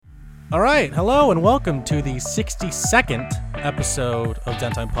All right, hello and welcome to the 62nd episode of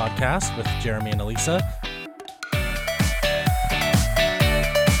Dentime Podcast with Jeremy and Elisa.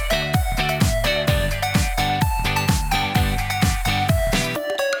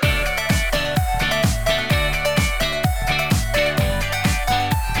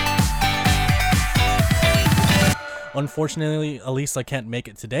 Unfortunately, Elisa can't make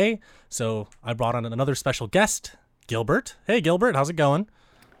it today, so I brought on another special guest, Gilbert. Hey, Gilbert, how's it going?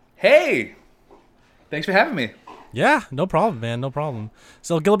 Hey, thanks for having me. Yeah, no problem, man, no problem.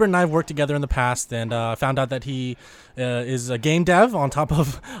 So Gilbert and I have worked together in the past, and I found out that he is a game dev on top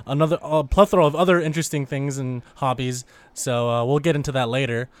of a plethora of other interesting things and hobbies. So we'll get into that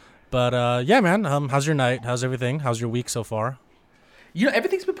later. But yeah, man, how's your night? How's everything? How's your week so far? You know,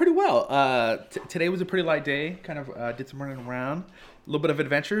 everything's been pretty well. Today was a pretty light day. Kind of did some running around, a little bit of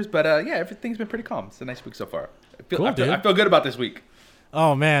adventures, but yeah, everything's been pretty calm. It's a nice week so far. I feel good about this week.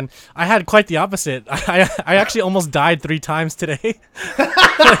 Oh man, I had quite the opposite. I actually almost died 3 times today.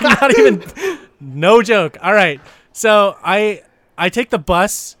 Like, not even, no joke. All right, so I take the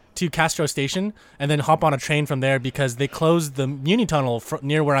bus to Castro Station and then hop on a train from there because they closed the Muni Tunnel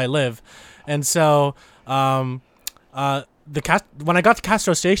near where I live, and so when I got to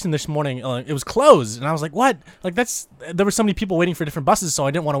Castro Station this morning, it was closed, and I was like, "What?" Like there were so many people waiting for different buses, so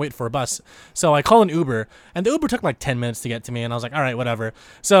I didn't want to wait for a bus. So I called an Uber, and the Uber took like 10 minutes to get to me, and I was like, "All right, whatever."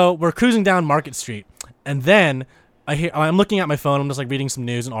 So we're cruising down Market Street, and then I'm looking at my phone, I'm just like reading some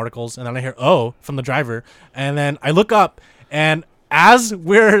news and articles, and then I hear "oh" from the driver, and then I look up, and as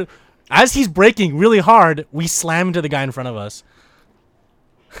he's braking really hard, we slam into the guy in front of us.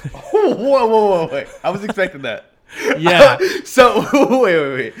 Whoa! Wait. I was expecting that. Yeah. So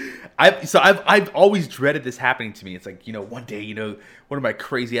wait. I've always dreaded this happening to me. It's like, one day, one of my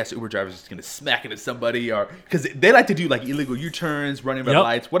crazy ass Uber drivers is gonna smack into somebody, or because they like to do like illegal U-turns, running red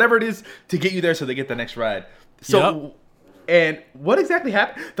lights, whatever it is to get you there so they get the next ride. So, and what exactly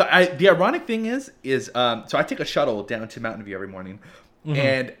happened? The ironic thing is so I take a shuttle down to Mountain View every morning,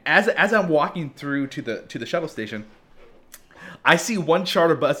 and as I'm walking through to the shuttle station, I see one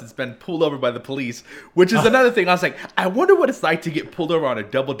charter bus that's been pulled over by the police, which is another thing. I was like, I wonder what it's like to get pulled over on a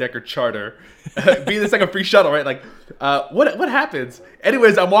double-decker charter, being it's like a free shuttle, right? Like, what happens?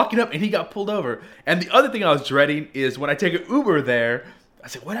 Anyways, I'm walking up, and he got pulled over. And the other thing I was dreading is when I take an Uber there, I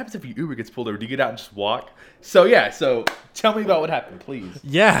said, what happens if your Uber gets pulled over? Do you get out and just walk? So, yeah. So, tell me about what happened, please.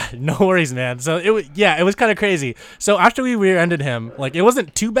 Yeah, no worries, man. So, it was kind of crazy. So, after we rear-ended him, like, it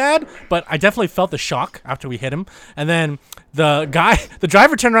wasn't too bad, but I definitely felt the shock after we hit him. And then the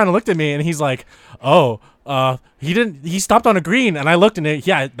driver turned around and looked at me, and he's like, he stopped on a green. And I looked, and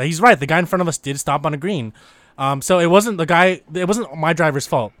he's right. The guy in front of us did stop on a green. So, it wasn't my driver's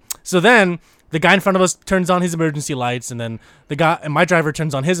fault. So, then the guy in front of us turns on his emergency lights, and then my driver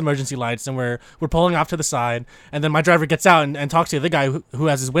turns on his emergency lights, and we're pulling off to the side, and then my driver gets out and talks to the other guy who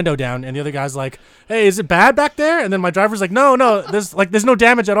has his window down, and the other guy's like, "Hey, is it bad back there?" And then my driver's like, "No, there's no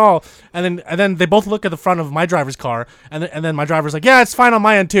damage at all." And then they both look at the front of my driver's car, and then my driver's like, "Yeah, it's fine on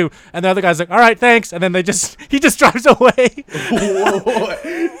my end too." And the other guy's like, "All right, thanks." And then he just drives away. Whoa.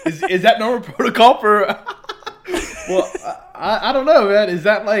 Is that normal protocol for? Well, I don't know, man. Is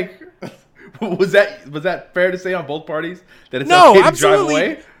that like? Was that fair to say on both parties that it's okay to drive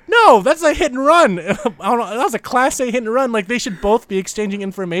away? No, that's a hit and run. I don't know, that was a Class A hit and run. Like, they should both be exchanging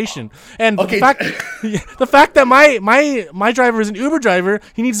information. And the fact that my driver is an Uber driver,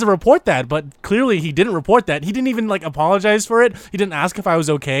 he needs to report that. But clearly, he didn't report that. He didn't even like apologize for it. He didn't ask if I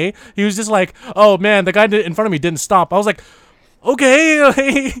was okay. He was just like, "Oh man, the guy in front of me didn't stop." I was like,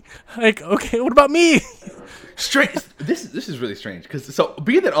 "Okay, like okay, what about me?" Strange. This is really strange because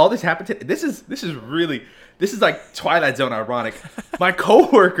being that all this happened, this is like Twilight Zone ironic. My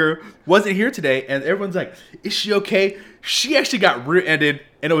coworker wasn't here today, and everyone's like, "Is she okay?" She actually got rear-ended,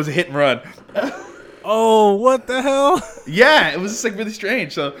 and it was a hit and run. Oh, what the hell? Yeah, it was just like really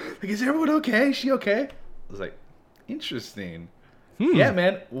strange. So, like, is everyone okay? Is she okay? I was like, interesting. Yeah,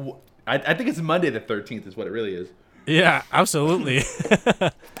 man. I think it's Monday the 13th is what it really is. Yeah, absolutely.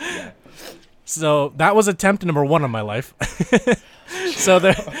 Yeah. So that was attempt number 1 on my life.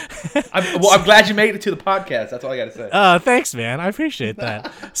 I'm glad you made it to the podcast. That's all I got to say. Thanks, man. I appreciate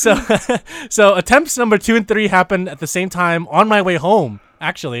that. So attempts number 2 and 3 happened at the same time on my way home.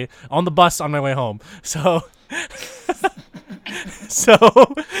 Actually, on the bus on my way home. So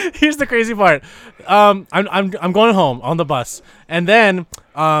here's the crazy part. I'm going home on the bus, and then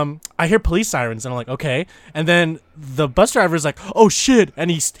I hear police sirens, and I'm like, okay. And then the bus driver is like, "Oh shit!"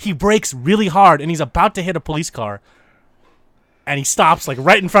 And he brakes really hard, and he's about to hit a police car. and he stops like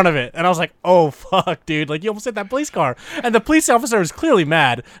right in front of it, and I was like, "Oh fuck, dude! Like you almost hit that police car." And the police officer was clearly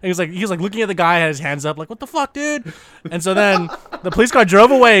mad. And he was like looking at the guy, had his hands up, like, "What the fuck, dude?" And so then the police car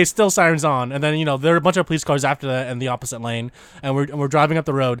drove away, still sirens on, and then there were a bunch of police cars after that in the opposite lane, and we're driving up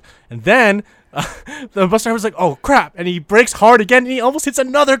the road, and then. The bus driver was like, "Oh crap!" and he brakes hard again, and he almost hits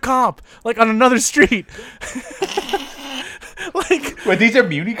another cop, like on another street. Like, wait, these are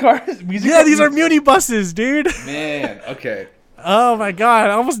Muni cars? Yeah, these are Muni buses, dude. Man, okay. Oh my god,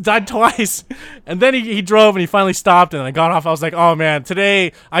 I almost died twice. And then he drove and he finally stopped and I got off. I was like, oh man,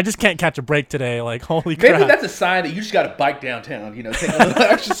 today I just can't catch a break today. Like, holy crap. Maybe that's a sign that you just got to bike downtown, take a little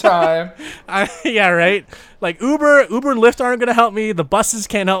extra time. Yeah, right? Like Uber and Lyft aren't going to help me. The buses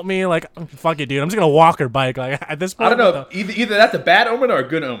can't help me. Like, fuck it, dude. I'm just going to walk or bike. Like, at this point. I don't know. Either that's a bad omen or a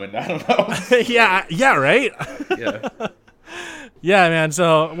good omen. I don't know. yeah, right? Yeah. Yeah, man.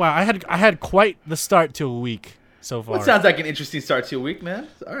 So, wow, I had quite the start to a week. So far. Well, it sounds like an interesting start to a week, man.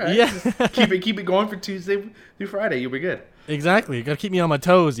 All right. Yeah. Just keep it going for Tuesday through Friday. You'll be good. Exactly. You got to keep me on my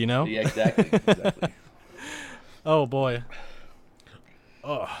toes, Yeah, exactly. Oh, boy.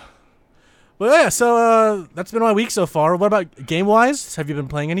 Oh. Well, yeah, so that's been my week so far. What about game-wise? Have you been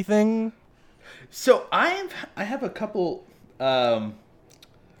playing anything? So I have a couple. I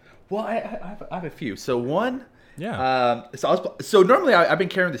have a few. So one. Yeah. So normally I've been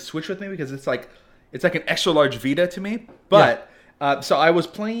carrying the Switch with me because it's like an extra large Vita to me. But so I was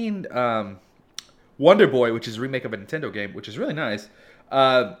playing Wonder Boy, which is a remake of a Nintendo game, which is really nice. It's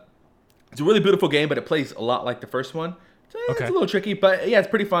a really beautiful game, but it plays a lot like the first one. So it's a little tricky, but yeah, it's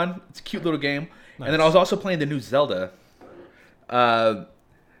pretty fun. It's a cute little game. Nice. And then I was also playing the new Zelda.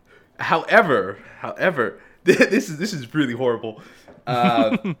 However, this is really horrible.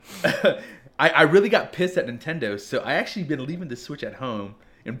 I really got pissed at Nintendo, so I actually been leaving the Switch at home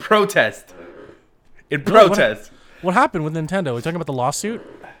in protest. What happened with Nintendo? Are we talking about the lawsuit?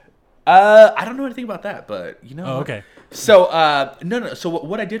 I don't know anything about that, but Oh, okay. So no. So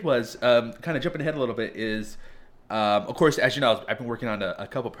what I did was kind of jumping ahead a little bit is, of course, as you know, I've been working on a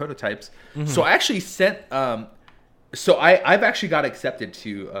couple prototypes. Mm-hmm. So I actually sent. So I've actually got accepted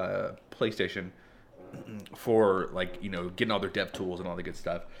to PlayStation for getting all their dev tools and all the good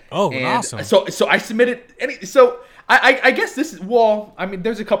stuff. Oh, and awesome! So I submitted. I guess this is, well, I mean,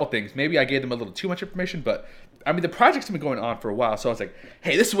 there's a couple things. Maybe I gave them a little too much information, but I mean, the project's been going on for a while. So I was like,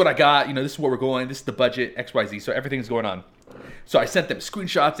 hey, this is what I got. This is where we're going. This is the budget, XYZ. So everything's going on. So I sent them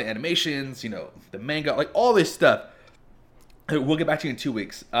screenshots and animations, the manga, like all this stuff. We'll get back to you in 2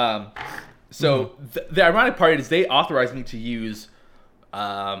 weeks. So the ironic part is they authorized me to use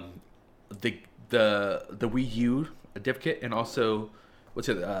the Wii U dev kit and also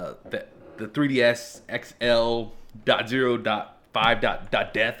the 3DS XL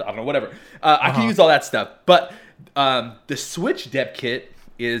 .0.5.death. I don't know, whatever. I can use all that stuff, but the Switch dev kit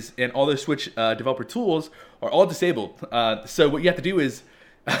is, and all the Switch developer tools are all disabled. So what you have to do is,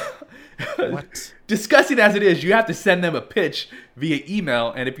 disgusting as it is, you have to send them a pitch via email,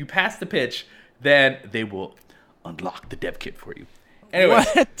 and if you pass the pitch, then they will unlock the dev kit for you. Anyway,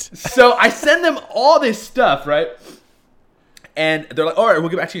 so I send them all this stuff, right? And they're like, all right, we'll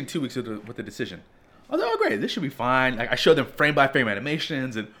get back to you in 2 weeks with the decision. I was like, oh, great, this should be fine. Like, I showed them frame-by-frame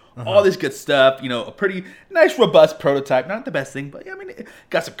animations and all this good stuff. A pretty nice, robust prototype. Not the best thing, but I mean, it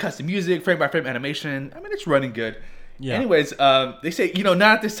got some custom music, frame-by-frame animation. I mean, it's running good. Yeah. Anyways, they say, not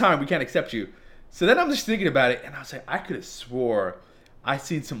at this time. We can't accept you. So then I'm just thinking about it, and I was like, I could have swore I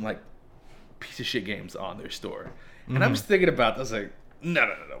seen some, piece of shit games on their store. And I'm just thinking about it. I was like,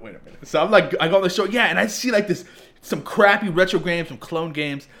 no, wait a minute. So I'm like, I go on the store, and I see some crappy retro games, some clone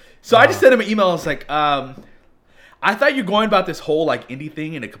games. So I just sent him an email. I was like, I thought you're going about this whole indie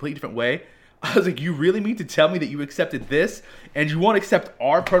thing in a completely different way. I was like, you really mean to tell me that you accepted this and you won't accept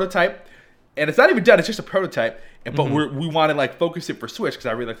our prototype? And it's not even done. It's just a prototype. But we want to focus it for Switch because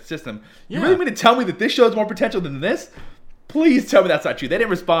I really like the system. You really mean to tell me that this shows more potential than this? Please tell me that's not true. They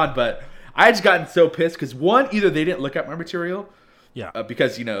didn't respond, but I had just gotten so pissed because one, either they didn't look at my material. Yeah.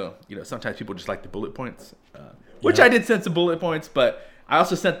 Because sometimes people just like the bullet points, which I did send some bullet points, but I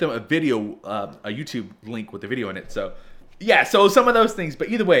also sent them a video, a YouTube link with the video in it. So, yeah, so some of those things. But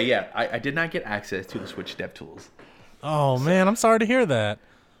either way, yeah, I did not get access to the Switch dev tools. Oh, man, I'm sorry to hear that.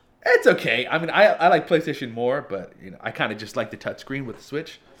 It's okay. I mean, I like PlayStation more, but I kind of just like the touchscreen with the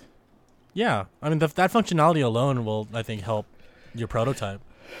Switch. Yeah, I mean, that functionality alone will, I think, help your prototype.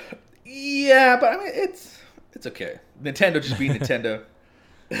 Yeah, but I mean, it's okay. Nintendo just being Nintendo.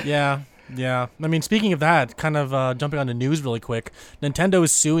 Yeah. I mean, speaking of that, kind of jumping on the news really quick, Nintendo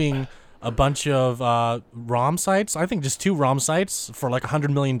is suing a bunch of ROM sites. I think just 2 ROM sites for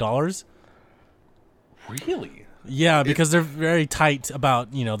 $100 million. Really? Yeah, because they're very tight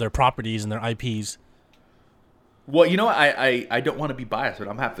about their properties and their IPs. Well, you know what? I don't want to be biased, but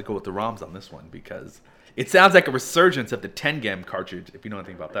I'm gonna have to go with the ROMs on this one because it sounds like a resurgence of the Tengen cartridge. If you know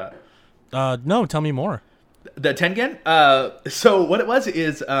anything about that. No, tell me more. The Tengen. So what it was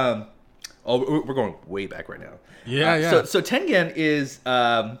is we're going way back right now. Yeah. So Tengen is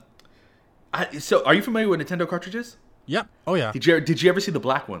so are you familiar with Nintendo cartridges? Yep. Oh yeah. Did you ever see the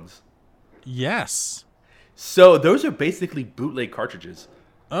black ones? Yes. So those are basically bootleg cartridges.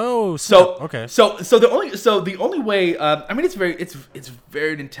 Oh, so okay. So the only way I mean it's very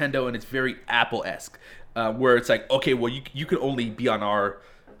Nintendo and it's very Apple-esque, where it's like, okay, well you could only be on our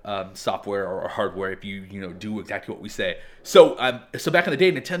software or hardware if you do exactly what we say. So back in the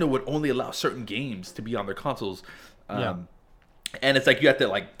day, Nintendo would only allow certain games to be on their consoles. And it's like you have to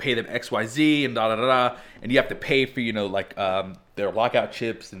like pay them XYZ and and you have to pay for their lockout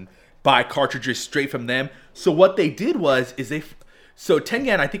chips and buy cartridges straight from them. So what they did was so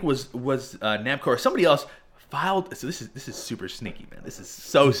Tengen, I think was Namco or somebody else filed. So this is super sneaky, man. This is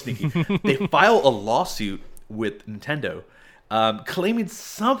so sneaky. They file a lawsuit with Nintendo, claiming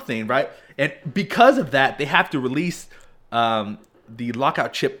something, right? And because of that, they have to release the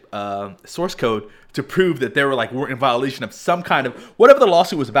lockout chip source code to prove that they were in violation of some kind of whatever the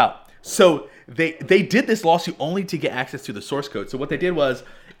lawsuit was about. So they did this lawsuit only to get access to the source code. So what they did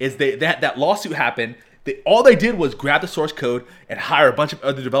is that lawsuit happened. All they did was grab the source code and hire a bunch of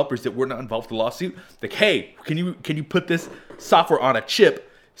other developers that were not involved with the lawsuit. Like, hey, can you put this software on a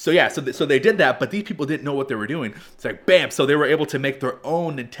chip? So yeah, so they did that, but these people didn't know what they were doing. It's like, bam! So they were able to make their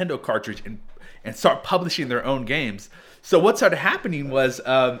own Nintendo cartridge and start publishing their own games. So what started happening was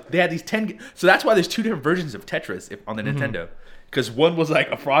they had these 10. So that's why there's two different versions of Tetris on the Nintendo, because one was like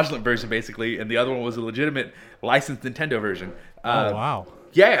a fraudulent version basically, and the other one was a legitimate licensed Nintendo version. Oh wow.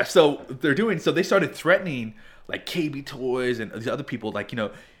 Yeah, so they started threatening like KB Toys and these other people, like,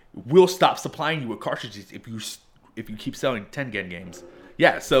 we'll stop supplying you with cartridges if you keep selling Tengen games.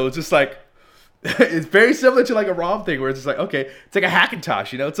 Yeah, so it's just like it's very similar to like a ROM thing where it's just like, okay, it's like a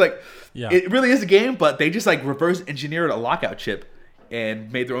Hackintosh, it's like it really is a game, but they just like reverse engineered a lockout chip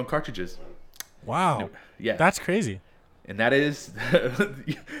and made their own cartridges. Wow. Yeah. That's crazy. And that's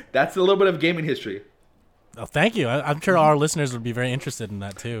a little bit of gaming history. Oh, thank you. I'm sure our listeners would be very interested in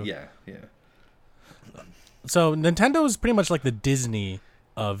that too. Yeah. So Nintendo is pretty much like the Disney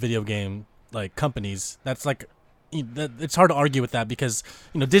of video game like companies. That's like, it's hard to argue with that because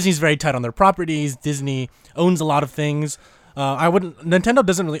Disney's very tight on their properties. Disney owns a lot of things. Nintendo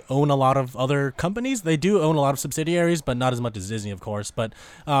doesn't really own a lot of other companies. They do own a lot of subsidiaries, but not as much as Disney, of course. But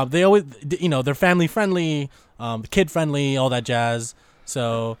they always, they're family friendly, kid friendly, all that jazz.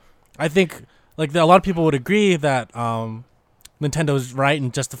 So I think like a lot of people would agree that Nintendo's right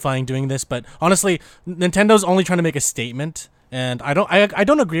in justifying doing this, but honestly, Nintendo's only trying to make a statement, and I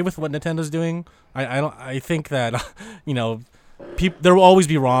don't agree with what Nintendo's doing. I think that there will always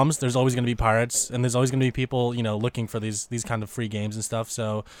be ROMs. There's always going to be pirates, and there's always going to be people looking for these kind of free games and stuff.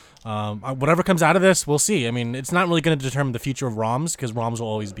 So whatever comes out of this, we'll see. I mean, it's not really going to determine the future of ROMs because ROMs will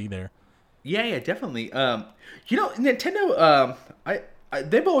always be there. Yeah, definitely. Nintendo,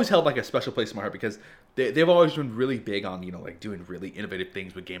 they've always held like a special place in my heart because they've always been really big on like doing really innovative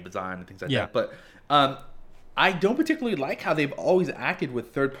things with game design and things like that. But I don't particularly like how they've always acted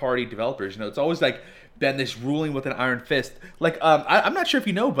with third-party developers. It's always like been this ruling with an iron fist. Like I'm not sure if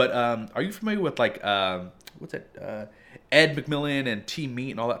you know, but are you familiar with like what's it? Ed McMillan and Team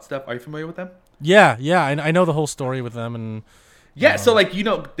Meat and all that stuff? Are you familiar with them? Yeah, I know the whole story with them and. Yeah, so like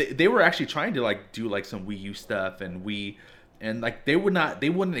they were actually trying to like do like some Wii U stuff and like they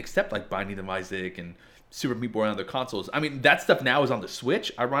wouldn't accept like Binding of Isaac and Super Meat Boy on their consoles. I mean, that stuff now is on the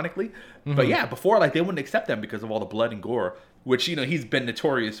Switch, ironically. But yeah, before like they wouldn't accept them because of all the blood and gore, which he's been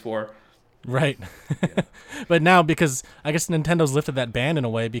notorious for. Right. But now because I guess Nintendo's lifted that ban in a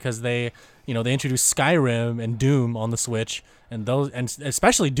way because they introduced Skyrim and Doom on the Switch and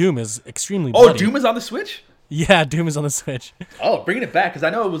especially Doom is extremely bloody. Oh, Doom is on the Switch? Yeah, Doom is on the Switch. Oh, bringing it back because I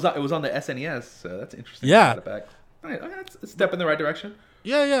know it was on the SNES, so that's interesting. Yeah, it back. All right, that's a step in the right direction.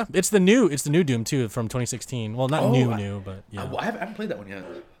 Yeah. It's the new Doom too from 2016. Well, not new, but yeah. I haven't played that one yet.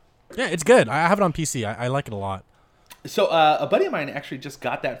 Yeah, it's good. I have it on PC. I like it a lot. So a buddy of mine actually just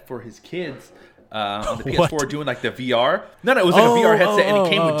got that for his kids on the PS4 doing like the VR. No, it was like a VR headset and it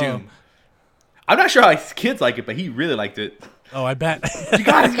came with Doom. I'm not sure how his kids like it, but he really liked it. Oh, I bet. you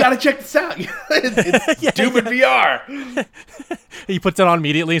gotta check this out. it's Doom in VR. He puts it on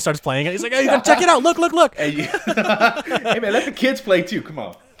immediately and starts playing it. He's like, "Hey, you gotta check it out. Look. Hey, hey man, let the kids play too. Come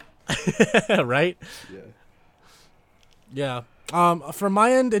on." Right? Yeah. From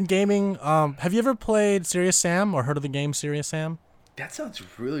my end in gaming, have you ever played Serious Sam or heard of the game Serious Sam? That sounds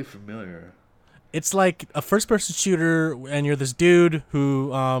really familiar. It's like a first-person shooter, and you're this dude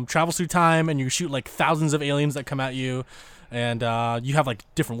who travels through time, and you shoot like thousands of aliens that come at you, and you have like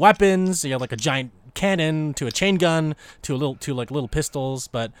different weapons. You have like a giant cannon to a chain gun to little pistols.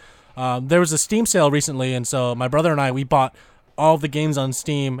 But there was a Steam sale recently, and so my brother and we bought all of the games on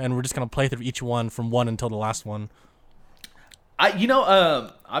Steam, and we're just gonna play through each one from one until the last one.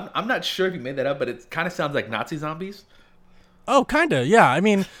 I'm not sure if you made that up, but it kind of sounds like Nazi zombies. Oh, kinda, yeah. I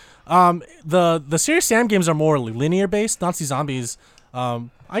mean, the Serious Sam games are more linear based. Nazi Zombies,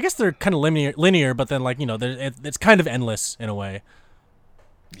 I guess they're kind of linear, but then it's kind of endless in a way.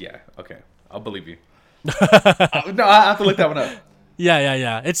 Yeah. Okay. I'll believe you. No, I have to look that one up.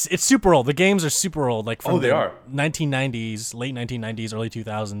 Yeah. It's super old. The games are super old, like from they are 1990s, late 1990s, early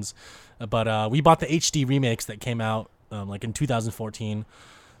 2000s. But we bought the HD remakes that came out like in 2014.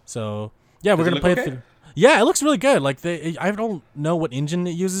 So yeah, we're gonna play it through. Yeah, it looks really good. Like I don't know what engine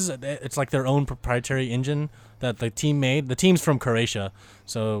it uses. It's like their own proprietary engine that the team made. The team's from Croatia,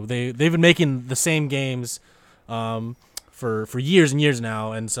 so they've been making the same games for years and years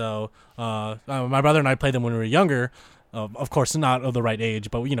now. And so my brother and I played them when we were younger. Of course, not of the right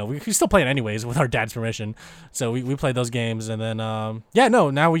age, but we still play it anyways with our dad's permission. So we played those games, and then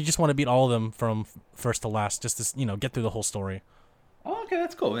now we just want to beat all of them from first to last, just to get through the whole story. Oh, okay,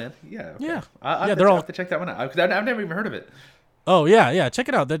 that's cool, man. Yeah. Okay. Yeah. I have to check that one out because I've never even heard of it. Oh yeah, check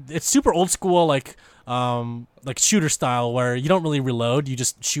it out. It's super old school, like shooter style, where you don't really reload. You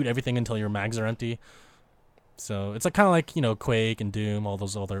just shoot everything until your mags are empty. So it's kind of like Quake and Doom, all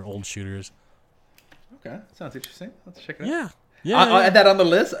those other old shooters. Okay, sounds interesting. Let's check it out. Yeah. I'll add that on the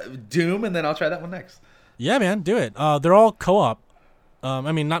list, Doom, and then I'll try that one next. Yeah, man, do it. They're all co-op.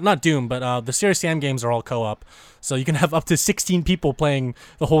 I mean, not Doom, but the Serious Sam games are all co-op, so you can have up to 16 people playing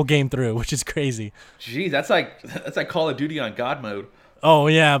the whole game through, which is crazy. Jeez, that's like Call of Duty on God mode. Oh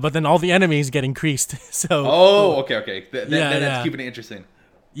yeah, but then all the enemies get increased. So. Oh, okay. Then that's keeping it interesting.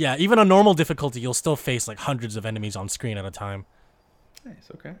 Yeah, even on normal difficulty, you'll still face like hundreds of enemies on screen at a time.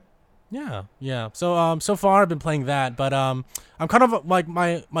 Nice. Okay. Yeah. So far I've been playing that, but I'm kind of like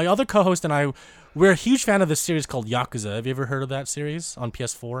my other co-host and I. We're a huge fan of this series called Yakuza. Have you ever heard of that series on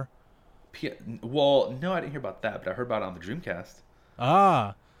PS4? Well, no, I didn't hear about that, but I heard about it on the Dreamcast. Is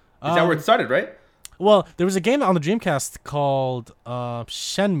that where it started, right? Well, there was a game on the Dreamcast called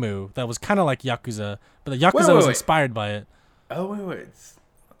Shenmue that was kind of like Yakuza, but the Yakuza was inspired by it. Oh, wait.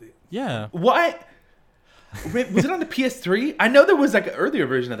 Yeah. What? Was it on the PS3? I know there was like an earlier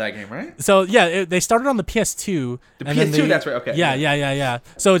version of that game, right? So yeah, they started on the PS2. The PS2, that's right. Okay. Yeah.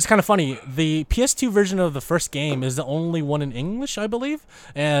 So it's kind of funny. The PS2 version of the first game is the only one in English, I believe,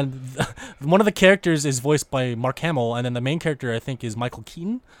 and one of the characters is voiced by Mark Hamill, and then the main character I think is Michael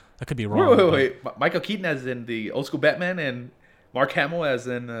Keaton. I could be wrong. Wait. Michael Keaton as in the old school Batman, and Mark Hamill as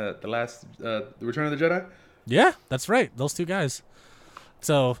in the Return of the Jedi. Yeah, that's right. Those two guys.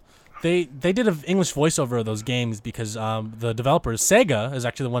 So. They did an English voiceover of those games because the developers, Sega, is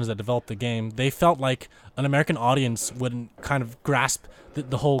actually the ones that developed the game. They felt like an American audience wouldn't kind of grasp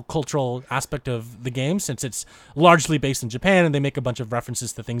the whole cultural aspect of the game since it's largely based in Japan and they make a bunch of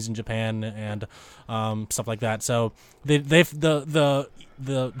references to things in Japan and stuff like that. So the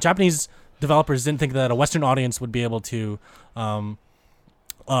Japanese developers didn't think that a Western audience would be able to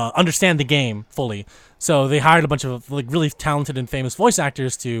understand the game fully. So they hired a bunch of like really talented and famous voice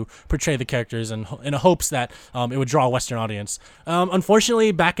actors to portray the characters in hopes that it would draw a Western audience.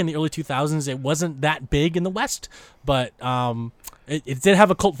 Unfortunately, back in the early 2000s, it wasn't that big in the West, but it did have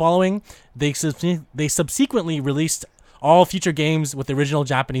a cult following. They subsequently released all future games with the original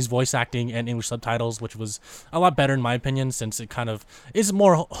Japanese voice acting and English subtitles, which was a lot better in my opinion since it kind of is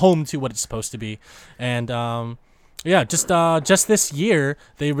more home to what it's supposed to be. And yeah, just this year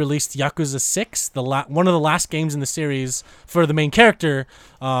they released Yakuza 6, one of the last games in the series for the main character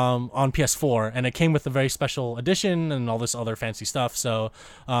on PS4, and it came with a very special edition and all this other fancy stuff. So,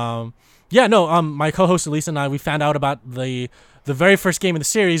 my co-host Elisa and I, we found out about the very first game in the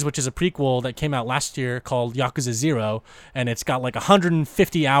series, which is a prequel that came out last year called Yakuza 0, and it's got like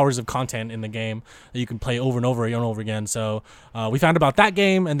 150 hours of content in the game that you can play over and over again. So we found about that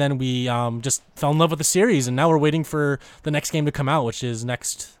game, and then we just fell in love with the series, and now we're waiting for the next game to come out, which is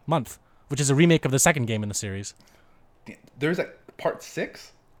next month, which is a remake of the second game in the series. There's like part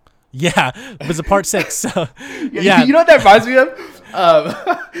 6? Yeah, it was a part 6. So, yeah. You know what that reminds me of?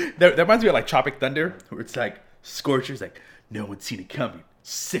 That reminds me of like Tropic Thunder, where it's like Scorcher's like, no one's seen it coming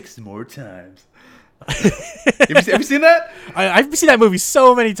 6 more times. Have you seen that? I've seen that movie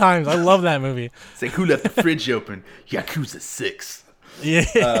so many times. I love that movie. It's like, who left the fridge open? Yakuza 6. Yeah.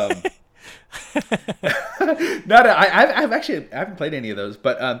 I haven't played any of those,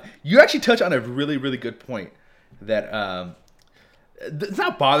 but you actually touch on a really, really good point that it's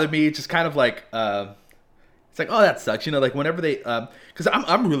not bothered me. It's just kind of like it's like, oh, that sucks, like whenever they because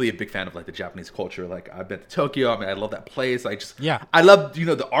I'm really a big fan of like the Japanese culture. Like I've been to Tokyo. I mean, I love that place. I love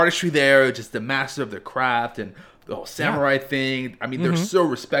the artistry there, just the master of their craft and the whole samurai thing. I mean, they're so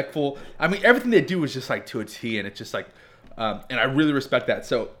respectful. I mean, everything they do is just like to a T, and it's just like and I really respect that.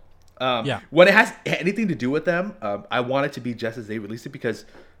 So when it has anything to do with them, I want it to be just as they release it, because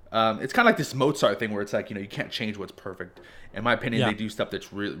it's kind of like this Mozart thing where it's like, you can't change what's perfect. In my opinion, they do stuff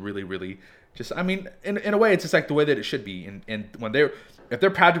that's really, really, really just, I mean, in a way, it's just like the way that it should be. And when if they're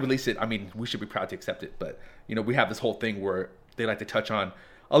proud to release it, I mean, we should be proud to accept it. But, we have this whole thing where they like to touch on,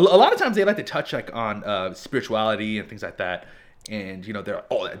 a lot of times they like to touch like on spirituality and things like that. And, they're like,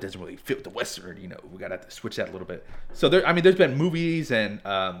 oh, that doesn't really fit with the Western, we got to have to switch that a little bit. So there's been movies and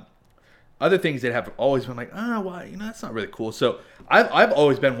other things that have always been like, why, that's not really cool. So I've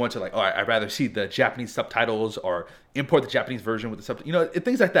always been one to like, all right, I'd rather see the Japanese subtitles or import the Japanese version with the subtitles,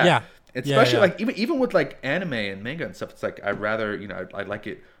 things like that. Yeah. Especially like even with like anime and manga and stuff, it's like I'd rather, I'd like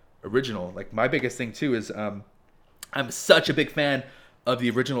it original. Like my biggest thing too is I'm such a big fan of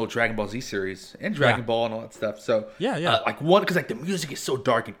the original Dragon Ball Z series and Dragon Ball and all that stuff. So like one, because like the music is so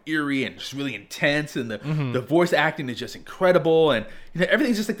dark and eerie and just really intense, and the voice acting is just incredible, and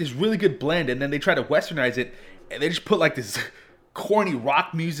everything's just like this really good blend. And then they try to westernize it, and they just put like this corny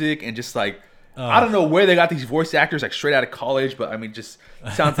rock music and just like I don't know where they got these voice actors like straight out of college, but I mean, just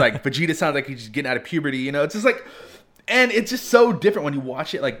sounds like Vegeta sounds like he's just getting out of puberty. It's just like, and it's just so different when you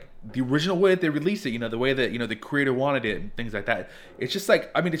watch it like the original way that they released it, the way that the creator wanted it and things like that. It's just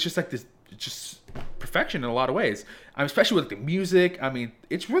like, I mean, it's just like this, it's just perfection in a lot of ways. Especially with the music. I mean,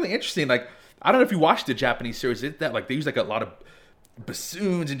 it's really interesting. Like, I don't know if you watched the Japanese series, that like they use like a lot of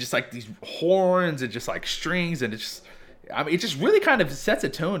bassoons and just like these horns and just like strings, and it's just, I mean, it just really kind of sets a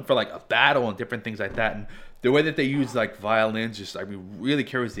tone for like a battle and different things like that. And the way that they use like violins just, I mean, really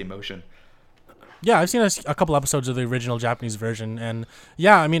carries the emotion. Yeah, I've seen a couple episodes of the original Japanese version, and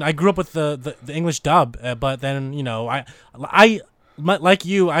yeah, I mean, I grew up with the English dub, but then I like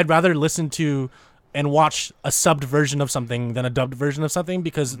you, I'd rather listen to and watch a subbed version of something than a dubbed version of something,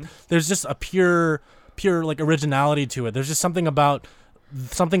 because there's just a pure like originality to it. There's just something about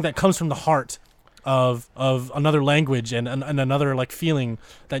something that comes from the heart of another language and another like feeling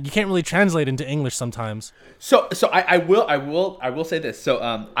that you can't really translate into English sometimes. So I will say this. So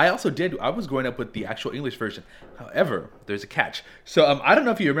I was growing up with the actual English version. However, there's a catch. So I don't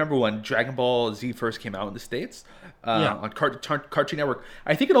know if you remember when Dragon Ball Z first came out in the States on Cartoon Network.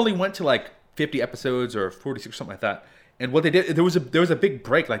 I think it only went to like 50 episodes or 46 or something like that. And what they did, there was a big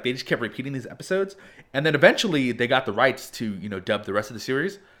break. Like they just kept repeating these episodes, and then eventually they got the rights to dub the rest of the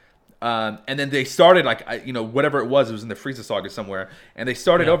series. And then they started like whatever it was in the Frieza saga somewhere, and they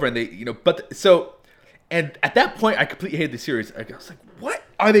started over, and they and at that point I completely hated the series. I was like, what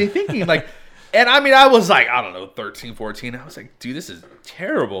are they thinking? Like, and I mean, I was like, I don't know, 13, 14. I was like, dude, this is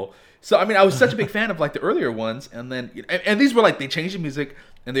terrible. So I mean, I was such a big fan of like the earlier ones, and then and these were like, they changed the music,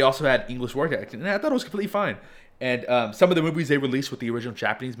 and they also had English word acting, and I thought it was completely fine. And some of the movies they released with the original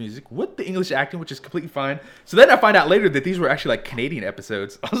Japanese music with the English acting, which is completely fine. So then I find out later that these were actually like Canadian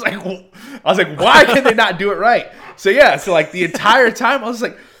episodes. I was like, why can they not do it right? So yeah, so like the entire time I was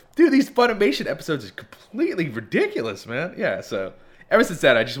like, dude, these Funimation episodes are completely ridiculous, man. Yeah, so ever since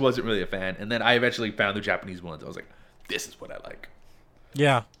that, I just wasn't really a fan. And then I eventually found the Japanese ones. I was like, this is what I like.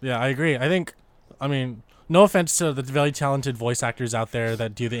 Yeah, I agree. I mean, no offense to the very talented voice actors out there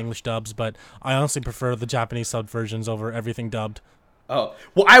that do the English dubs, but I honestly prefer the Japanese sub versions over everything dubbed. Oh,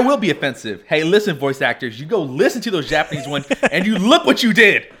 well, I will be offensive. Hey, listen, voice actors, you go listen to those Japanese ones, and you look what you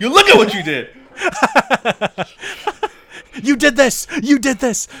did. You look at what you did. You did this.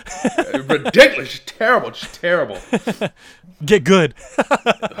 Ridiculous. Just terrible. Get good.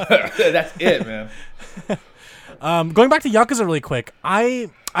 That's it, man. Going back to Yakuza really quick, I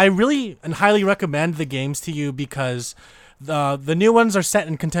really and highly recommend the games to you, because the new ones are set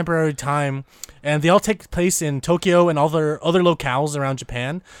in contemporary time, and they all take place in Tokyo and other locales around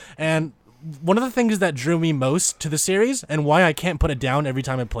Japan. And one of the things that drew me most to the series, and why I can't put it down every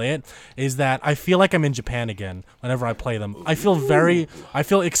time I play it, is that I feel like I'm in Japan again whenever I play them. I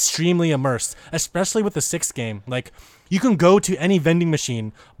feel extremely immersed, especially with the 6th game. Like, You can go to any vending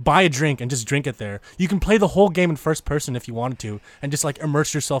machine, buy a drink, and just drink it there. You can play the whole game in first person if you wanted to, and just like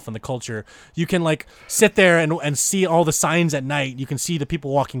immerse yourself in the culture. You can like sit there and see all the signs at night. You can see the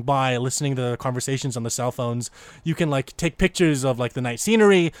people walking by, listening to the conversations on the cell phones. You can like take pictures of like the night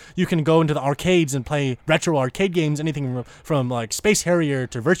scenery. You can go into the arcades and play retro arcade games, anything from like Space Harrier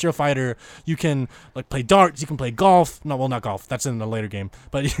to Virtua Fighter. You can like play darts. You can play golf. No, well, not golf. That's in a later game.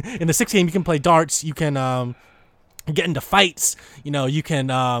 But in the 6th game, you can play darts. You can get into fights. You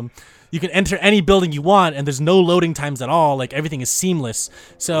can enter any building you want, and there's no loading times at all. Like everything is seamless.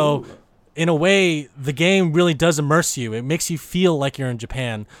 So in a way, the game really does immerse you. It makes you feel like you're in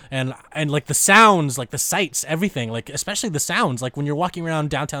Japan, and like the sounds, like the sights, everything, like especially the sounds, like when you're walking around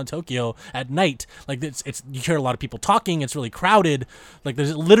downtown Tokyo at night, like it's you hear a lot of people talking. It's really crowded. Like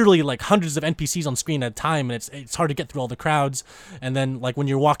there's literally like hundreds of NPCs on screen at a time, and it's hard to get through all the crowds. And then like when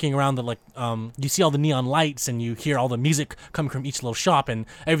you're walking around, you see all the neon lights, and you hear all the music coming from each little shop, and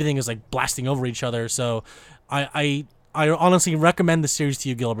everything is like blasting over each other. So I honestly recommend the series to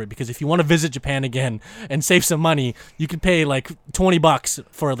you, Gilbert, because if you want to visit Japan again and save some money, you could pay like $20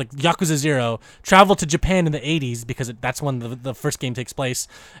 for like Yakuza 0, travel to Japan in the 80s because that's when the first game takes place,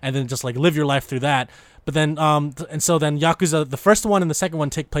 and then just like live your life through that. But then, and so then Yakuza, the first one and the second one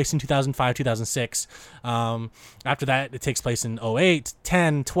take place in 2005, 2006. After that, it takes place in 08,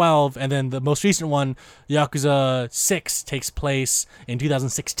 10, 12, and then the most recent one, Yakuza 6, takes place in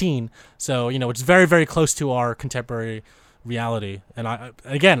 2016. So, it's very, very close to our contemporary reality. And I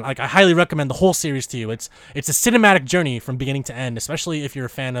highly recommend the whole series to you. It's a cinematic journey from beginning to end, especially if you're a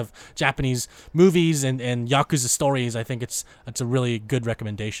fan of Japanese movies and Yakuza stories. I think it's a really good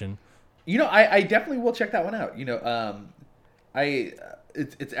recommendation. I definitely will check that one out.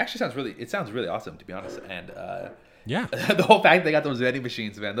 It actually sounds really awesome, to be honest. And yeah, the whole fact they got those vending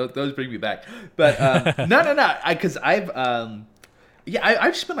machines, man, those bring me back. But no, because I've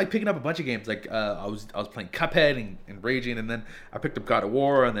just been like picking up a bunch of games. Like I was playing Cuphead and raging, and then I picked up God of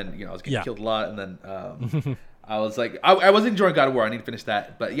War, and then I was getting killed a lot, and then I was like, I was enjoying God of War. I need to finish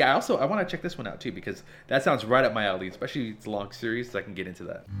that. But yeah, I want to check this one out too, because that sounds right up my alley, especially if it's a long series, so I can get into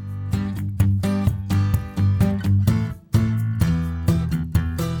that.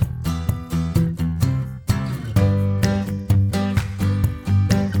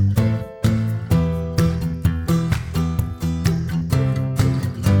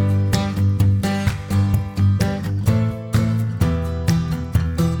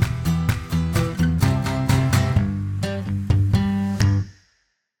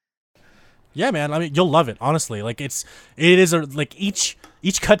 Yeah, man. I mean, you'll love it. Honestly, like it is like each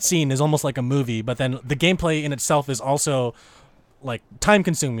cutscene is almost like a movie, but then the gameplay in itself is also like time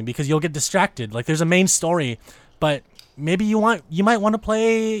consuming because you'll get distracted. Like there's a main story, but maybe you might want to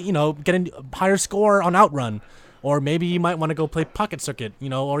play, get a higher score on Outrun, or maybe you might want to go play Pocket Circuit,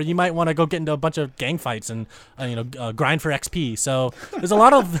 or you might want to go get into a bunch of gang fights and grind for XP. So there's a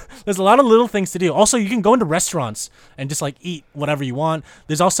lot of little things to do. Also, you can go into restaurants and just like eat whatever you want.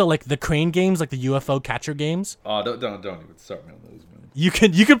 There's also like the crane games, like the UFO catcher games. Oh, don't even start me on those,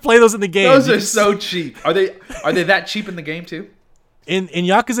 man. You can play those in the game. Those are so cheap. Are they that cheap in the game too? In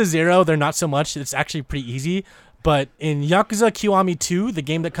Yakuza 0, they're not so much. It's actually pretty easy. But in Yakuza Kiwami 2, the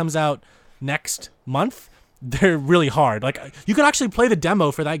game that comes out next month, they're really hard. Like you can actually play the demo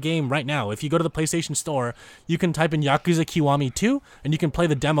for that game right now. If you go to the PlayStation Store, you can type in Yakuza Kiwami 2 and you can play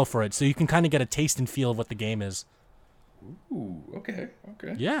the demo for it. So you can kind of get a taste and feel of what the game is. Ooh, okay.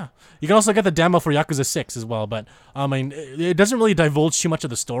 Yeah. You can also get the demo for Yakuza 6 as well, but I mean, it doesn't really divulge too much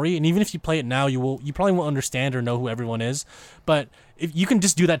of the story, and even if you play it now, you probably won't understand or know who everyone is, but if you can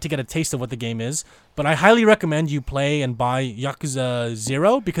just do that to get a taste of what the game is. But I highly recommend you play and buy Yakuza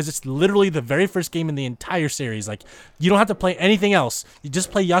 0 because it's literally the very first game in the entire series. Like, you don't have to play anything else. You just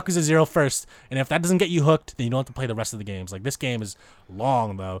play Yakuza 0 first, and if that doesn't get you hooked, then you don't have to play the rest of the games. Like, this game is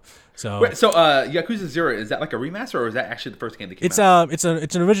long, though. So, Yakuza 0, is that like a remaster, or is that actually the first game that came out? It's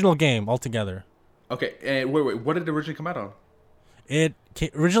an original game altogether. Okay, and wait, what did it originally come out on? It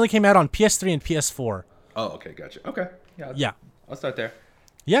originally came out on PS3 and PS4. Oh, okay, gotcha. Okay, yeah. I'll start there.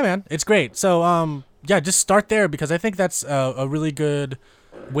 Yeah, man, it's great. So, just start there because I think that's a really good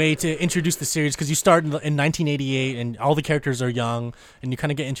way to introduce the series because you start in 1988 and all the characters are young and you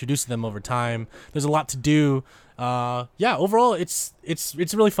kind of get introduced to them over time. There's a lot to do. Overall, it's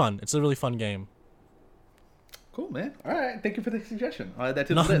really fun. It's a really fun game. Cool, man. All right, thank you for the suggestion. I'll add that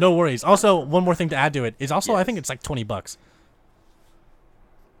to the list. No worries. Also, one more thing to add to it is also I think it's like $20.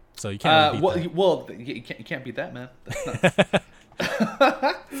 So you can't really beat that. You can't beat that, man.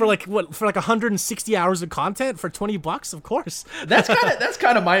 For like 160 hours of content for $20, of course. that's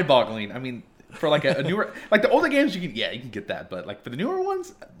kind of mind-boggling. I mean, For like a newer, like the older games, you can get that, but like for the newer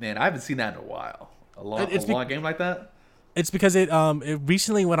ones, man, I haven't seen that in a while. A long game like that. It's because it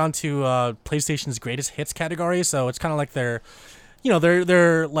recently went on to PlayStation's greatest hits category, so it's kind of like their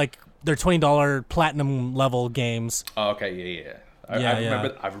 $20 platinum level games. Oh, okay, yeah.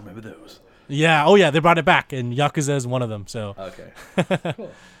 I remember those. Yeah, oh yeah, they brought it back, and Yakuza is one of them. So okay,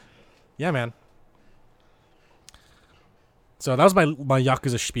 cool. Yeah, man. So that was my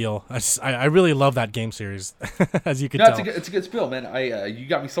Yakuza spiel. I really love that game series, as you can tell. It's a good spiel, man. You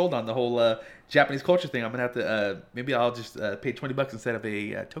got me sold on the whole Japanese culture thing. I'm gonna have to maybe I'll just pay $20 instead of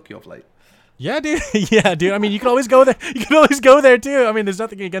a Tokyo flight. Yeah, dude. Yeah, dude. I mean, you can always go there. You can always go there too. I mean, there's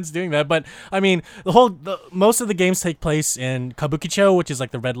nothing against doing that. But I mean, most of the games take place in Kabukicho, which is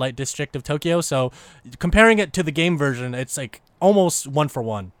like the red light district of Tokyo. So comparing it to the game version, it's like almost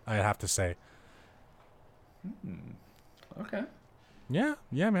 1-for-1. I have to say. Okay. Yeah,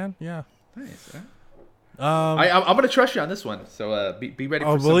 man. Yeah. Nice. I'm gonna trust you on this one. So be ready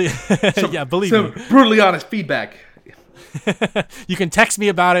for believe some me. Brutally honest feedback. You can text me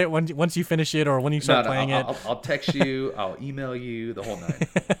about it once you finish it or when you start playing it. I'll text you. I'll email you the whole nine.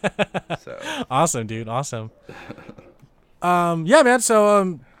 So awesome, dude. Awesome. Yeah, man.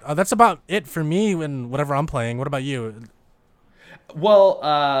 So that's about it for me and whatever I'm playing. What about you? Well,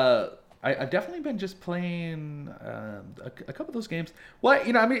 I've definitely been just playing a couple of those games. Well,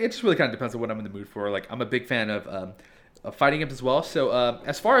 I mean, it just really kind of depends on what I'm in the mood for. Like, I'm a big fan of fighting games as well. So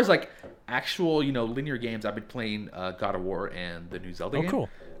as far as like actual, linear games, I've been playing God of War and the new Zelda game. Oh, cool.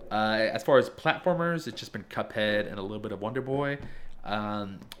 As far as platformers, it's just been Cuphead and a little bit of Wonder Boy.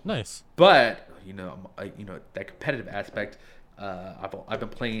 Nice. But that competitive aspect, I've been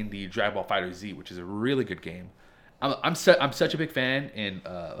playing the Dragon Ball Fighter Z, which is a really good game. I'm such a big fan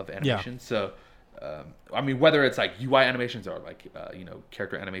of animation. Yeah. So, I mean, whether it's like UI animations or like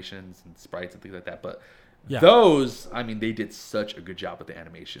character animations and sprites and things like that, but those, I mean, they did such a good job with the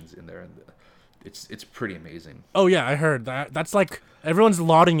animations in there, and it's pretty amazing. Oh yeah, I heard that. That's like everyone's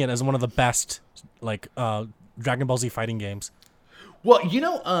lauding it as one of the best like Dragon Ball Z fighting games. Well,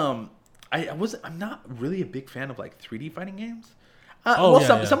 I'm not really a big fan of like 3D fighting games. Some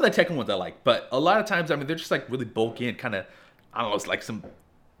of the Tekken ones I like, but a lot of times, I mean, they're just like really bulky and kind of, I don't know, it's like some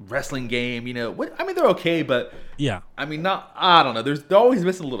wrestling game, I mean, they're okay, but yeah, I mean, I don't know, they're always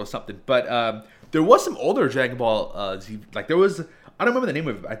missing a little something. But there was some older Dragon Ball Z, like there was, I don't remember the name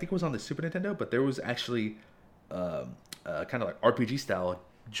of it. I think it was on the Super Nintendo, but there was actually kind of like RPG style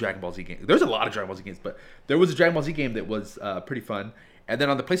Dragon Ball Z game. There's a lot of Dragon Ball Z games, but there was a Dragon Ball Z game that was pretty fun. And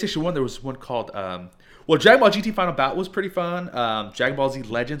then on the PlayStation 1, there was one called, Dragon Ball GT Final Bout was pretty fun. Dragon Ball Z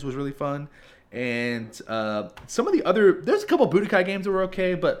Legends was really fun. And some of the there's a couple of Budokai games that were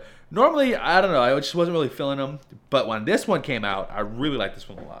okay, but normally, I don't know, I just wasn't really feeling them. But when this one came out, I really liked this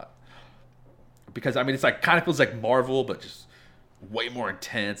one a lot. Because, I mean, it's like, kind of feels like Marvel, but just way more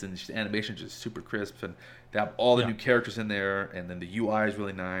intense, and just animation just super crisp, and they have all the new characters in there, and then the UI is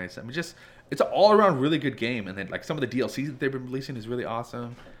really nice. I mean, just, it's an all-around really good game, and then, like, some of the DLCs that they've been releasing is really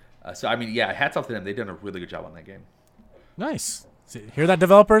awesome. So, I mean, yeah, hats off to them. They've done a really good job on that game. Nice. Hear that,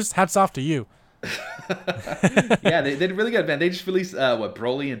 developers? Hats off to you. Yeah, they did really good, man. They just released,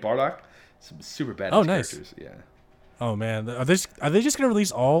 Broly and Bardock. Some super badass characters. Yeah. Oh, man. Are they just going to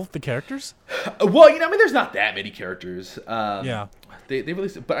release all the characters? Well, I mean, there's not that many characters. Yeah. They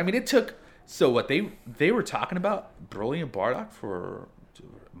released it, but, I mean, it took... So, what they were talking about Broly and Bardock for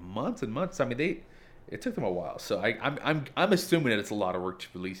months and months. I mean, it took them a while. So, I'm assuming that it's a lot of work to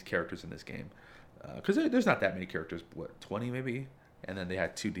release characters in this game. Because there's not that many characters. What, 20 maybe? And then they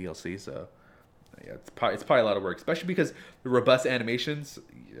had 2 DLCs, so... Yeah, it's probably a lot of work, especially because the robust animations,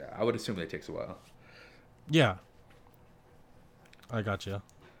 I would assume that takes a while. Yeah. I gotcha.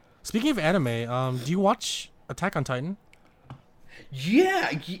 Speaking of anime, do you watch Attack on Titan? Yeah.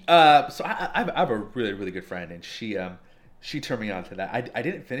 So I have a really, really good friend, and she turned me on to that. I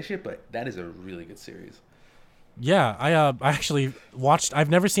didn't finish it, but that is a really good series. Yeah, I actually watched. I've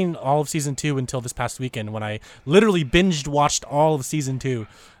never seen all of season 2 until this past weekend when I literally binged watched all of season 2.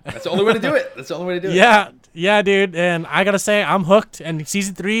 That's the only way to do it. Yeah, dude. And I gotta say, I'm hooked. And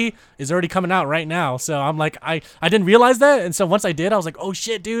season 3 is already coming out right now. So I'm like, I didn't realize that. And so once I did, I was like, oh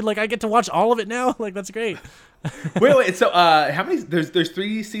shit, dude! Like I get to watch all of it now. Like that's great. Wait. So how many? There's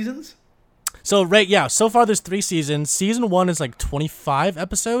 3 seasons. So so far there's 3 seasons. Season 1 is like 25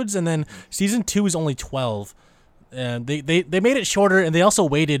 episodes, and then season 2 is only 12. And they made it shorter, and they also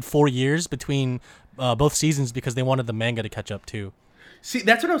waited 4 years between both seasons because they wanted the manga to catch up too. See,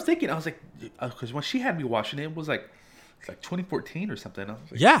 that's what I was thinking. I was like, because when she had me watching it was like, it's like 2014 or something. I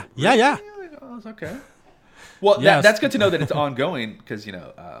was like, yeah. I was okay. Well, that's good to know that it's ongoing because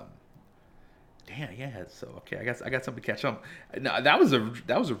Yeah. So okay, I got something to catch on. No, that was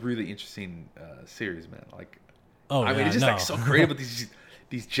a really interesting series, man. Like, Oh I mean, yeah, it's just no. like so creative with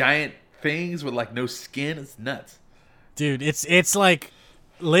these giant things with like no skin. It's nuts. Dude, it's like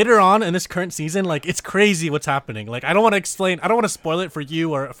later on in this current season, like it's crazy what's happening. Like I don't want to explain, I don't want to spoil it for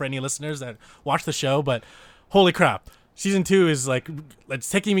you or for any listeners that watch the show, but holy crap. Season 2 is like it's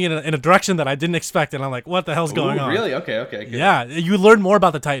taking me in a direction that I didn't expect, and I'm like, what the hell's going on? Really? Okay. Good. Yeah, you learn more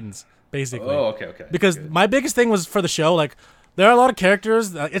about the Titans basically. Oh, okay. Because Good. my biggest thing was for the show, like there are a lot of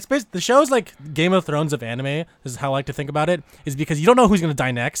characters. The show's like Game of Thrones of anime. This is how I like to think about it. Is because you don't know who's gonna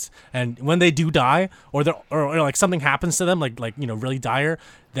die next, and when they do die, or like something happens to them, like really dire,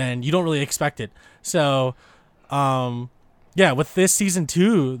 then you don't really expect it. So, yeah, with this season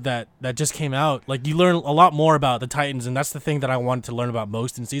 2 that just came out, like you learn a lot more about the Titans, and that's the thing that I wanted to learn about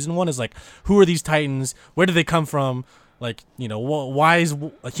most in season 1 is like who are these Titans? Where did they come from? Like, why is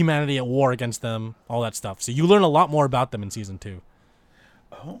humanity at war against them? All that stuff. So you learn a lot more about them in season 2.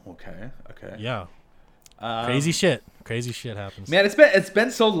 Oh, okay. Yeah. Crazy shit happens. Man, it's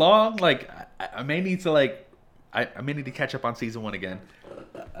been so long. Like, I may need to I may need to catch up on season 1 again.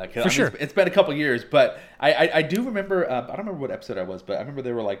 For sure. It's been a couple years, but I do remember. I don't remember what episode I was, but I remember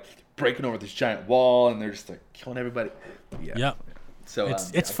they were like breaking over this giant wall and they're just like killing everybody. Yeah. Yep. So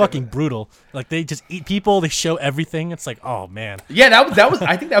it's fucking brutal. Like they just eat people. They show everything. It's like, oh man. Yeah, that was.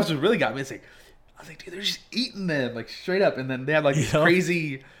 I think that was what really got me. It's like, I was like, dude, they're just eating them like straight up, and then they have like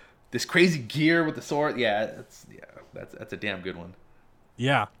this crazy gear with the sword. Yeah, that's a damn good one.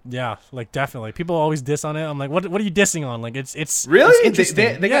 Yeah, like definitely. People always diss on it. I'm like, what are you dissing on? Like it's really it's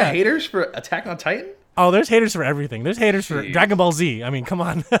interesting. They got haters for Attack on Titan. Oh, there's haters for everything. There's haters for Dragon Ball Z. I mean, come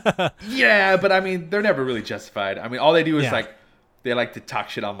on. Yeah, but I mean, they're never really justified. I mean, all they do is like. They like to talk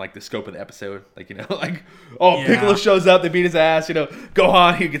shit on like the scope of the episode, like Piccolo shows up, they beat his ass,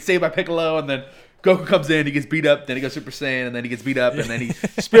 Gohan, he gets saved by Piccolo, and then Goku comes in, he gets beat up, then he goes Super Saiyan, and then he gets beat up, and then he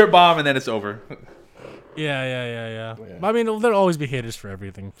Spirit Bomb, and then it's over. Yeah. I mean, there'll always be haters for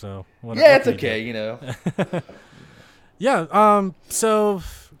everything, so yeah, it's okay, Yeah. So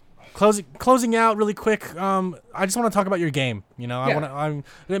closing out really quick. I just want to talk about your game. When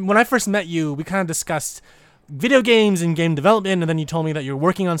I first met you, we kind of discussed video games and game development, and then you told me that you're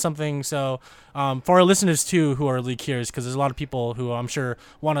working on something. So for our listeners too who are really curious, because there's a lot of people who I'm sure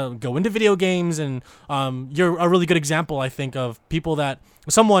want to go into video games, and you're a really good example, I think, of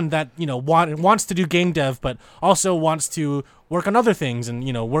someone that wants to do game dev but also wants to work on other things and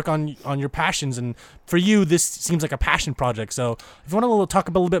work on your passions. And for you, this seems like a passion project. So if you want to talk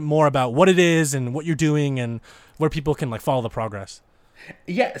a little bit more about what it is and what you're doing and where people can follow the progress.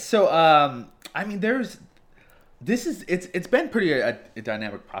 Yeah, so I mean, it's been pretty a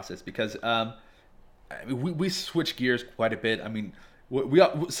dynamic process because we switch gears quite a bit. I mean,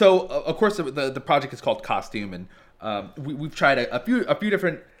 so of course the project is called Costume, and we've tried a few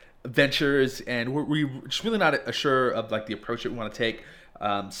different ventures, and we're just really not sure of like the approach that we want to take.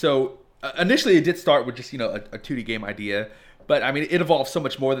 So initially it did start with just a 2D game idea, but I mean it evolved so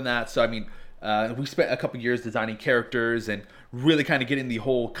much more than that. So I mean we spent a couple years designing characters and really kind of getting the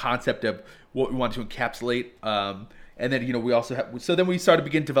whole concept of what we want to encapsulate. And then, we also then we started to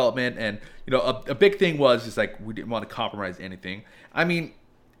begin development, and, a big thing was just like, we didn't want to compromise anything. I mean,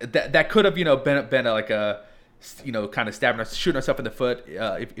 that could have, been like a, kind of shooting ourselves in the foot,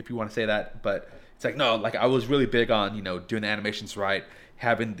 if you want to say that. But it's like, no, like I was really big on, doing the animations right,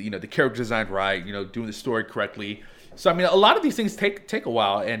 having, the character design right, doing the story correctly. So, I mean, a lot of these things take a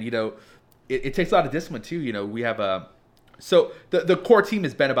while, and, it takes a lot of discipline too. We have so the core team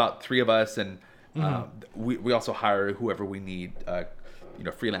has been about 3 of us, and we also hire whoever we need,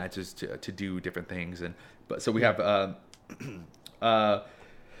 freelancers to do different things. But so we have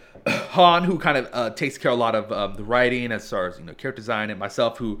Han, who kind of takes care of a lot of the writing as far as character design, and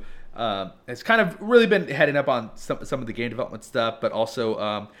myself, who has kind of really been heading up on some of the game development stuff, but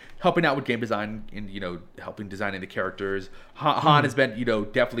also helping out with game design and helping designing the characters. Han has been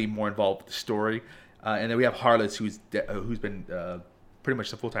definitely more involved with the story, and then we have Harless, who's been pretty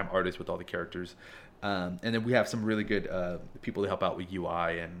much the full-time artist with all the characters, and then we have some really good people to help out with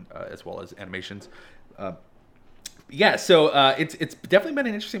UI and as well as animations. Yeah, so it's definitely been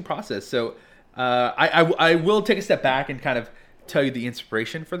an interesting process. So I will take a step back and kind of tell you the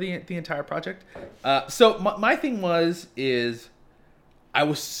inspiration for the entire project. So my thing is I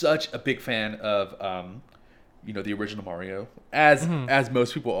was such a big fan of the original Mario, as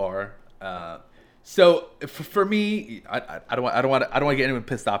most people are. So for me, I don't want to get anyone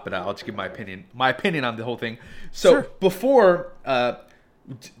pissed off, but I'll just give my opinion on the whole thing. So sure. Before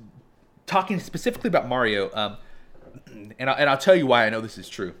talking specifically about Mario, and I'll tell you why I know this is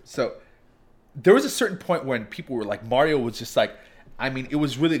true. So there was a certain point when people were like, Mario was just like, I mean, it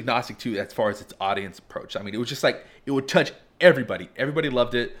was really agnostic too as far as its audience approach. I mean, it was just like it would touch everybody. Everybody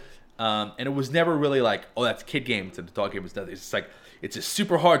loved it, and it was never really like, oh, that's a kid game. It's an adult game. It's just like it's a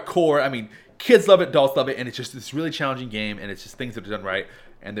super hardcore. I mean, kids love it, adults love it, and it's just this really challenging game, and it's just things that are done right.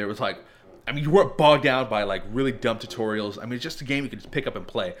 And there was like, I mean, you weren't bogged down by like really dumb tutorials. I mean, it's just a game you could just pick up and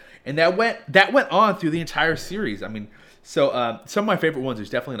play, and that went on through the entire series. I mean, so some of my favorite ones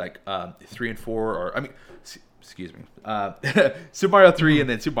is definitely like 3 and 4, or I mean. Excuse me, Super Mario 3 and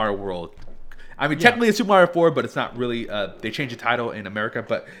then Super Mario World. I mean, technically it's Super Mario 4, but it's not really. They changed the title in America,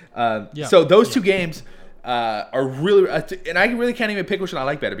 but so those two games are really, and I really can't even pick which one I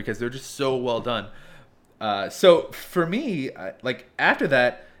like better because they're just so well done. So for me, like after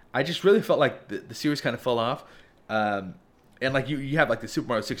that, I just really felt like the series kind of fell off. And like you have like the Super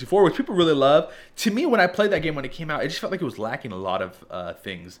Mario 64, which people really love. To me, when I played that game when it came out, it just felt like it was lacking a lot of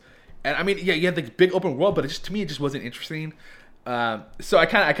things. And I mean, yeah, you had the big open world, but to me, it just wasn't interesting. So I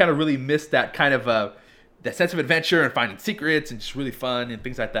kind of really missed that kind of that sense of adventure and finding secrets and just really fun and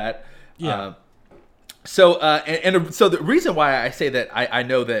things like that. Yeah. So the reason why I say that I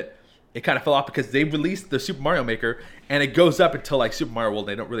know that it kind of fell off because they released the Super Mario Maker and it goes up until like Super Mario World.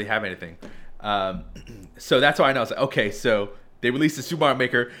 They don't really have anything. So that's why I know. I was like, okay, so they released the Super Mario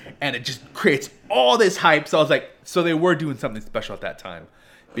Maker and it just creates all this hype. So I was like, so they were doing something special at that time.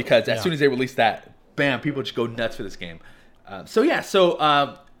 Because as soon as they released that, bam, people just go nuts for this game. So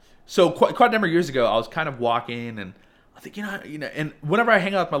quite a number of years ago, I was kind of walking, and I think and whenever I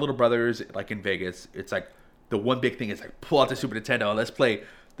hang out with my little brothers, like in Vegas, it's like the one big thing is like pull out the Super Nintendo, let's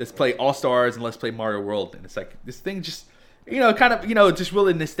play All Stars, and let's play Mario World, and it's like this thing just just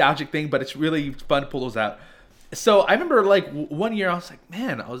really nostalgic thing, but it's really fun to pull those out. So I remember like one year I was like,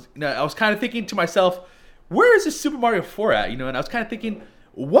 man, I was kind of thinking to myself, where is this Super Mario 4 at? And I was kind of thinking,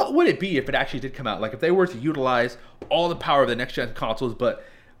 what would it be if it actually did come out? Like if they were to utilize all the power of the next gen consoles, but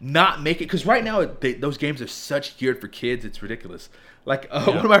not make it, because right now those games are such geared for kids, it's ridiculous. Like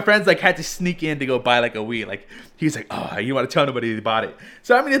one of my friends like had to sneak in to go buy like a Wii. Like he's like, oh, you want to tell nobody he bought it?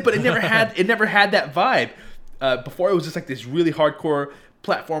 So I mean, but it never had that vibe. Before it was just like this really hardcore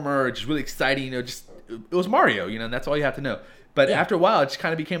platformer, just really exciting. Just it was Mario, and that's all you have to know. But after a while, it just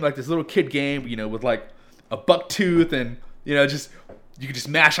kind of became like this little kid game, with like a buck tooth and just. You could just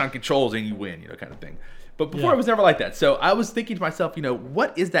mash on controls and you win, kind of thing. But before it was never like that. So I was thinking to myself,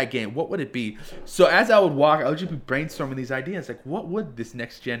 what is that game? What would it be? So as I would walk, I would just be brainstorming these ideas. Like, what would this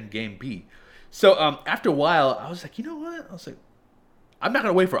next gen game be? So after a while, I was like, you know what? I was like, I'm not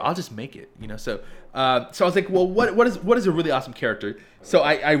gonna wait for it. I'll just make it. So I was like, well, what is a really awesome character? So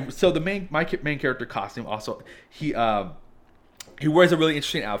so my main character costume also he wears a really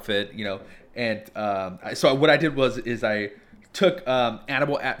interesting outfit, and so what I did is I took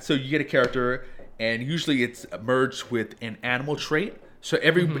so you get a character and usually it's merged with an animal trait. So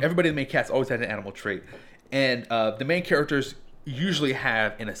everybody in the main cast always has an animal trait, and the main characters usually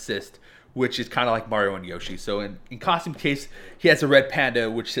have an assist, which is kind of like Mario and Yoshi. So in costume case, he has a red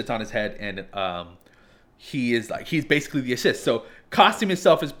panda which sits on his head, and he's basically the assist. So costume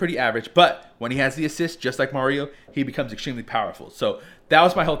itself is pretty average, but when he has the assist, just like Mario, he becomes extremely powerful. So that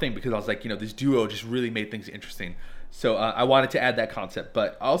was my whole thing, because I was like, this duo just really made things interesting. So I wanted to add that concept,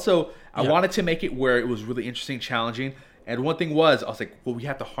 but also I wanted to make it where it was really interesting, challenging. And one thing was, I was like, well, we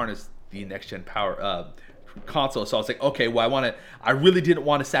have to harness the next gen power console. So I was like, okay, well, I really didn't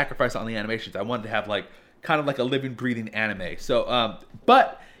want to sacrifice on the animations. I wanted to have like kind of like a living, breathing anime. So,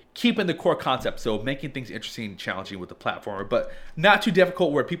 but keeping the core concept, so making things interesting and challenging with the platformer, but not too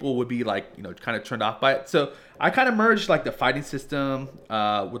difficult where people would be like, kind of turned off by it. So I kind of merged like the fighting system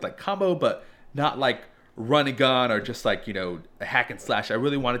with like combo, but not like run and gun or just like a hack and slash. I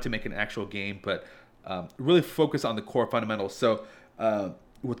really wanted to make an actual game, but really focus on the core fundamentals. So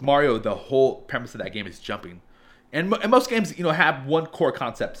with Mario, the whole premise of that game is jumping, and most games have one core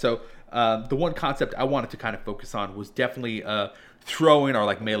concept. So the one concept I wanted to kind of focus on was definitely throwing or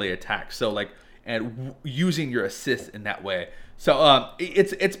like melee attacks. So like using your assist in that way. So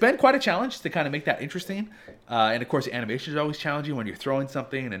it's been quite a challenge to kind of make that interesting, and of course the animation is always challenging when you're throwing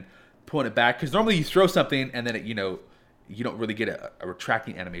something and pulling it back, because normally you throw something and then you don't really get a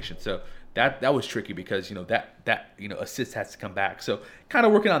retracting animation. So that was tricky, because that assist has to come back. So kind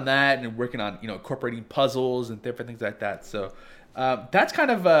of working on that and working on incorporating puzzles and different things like that. So that's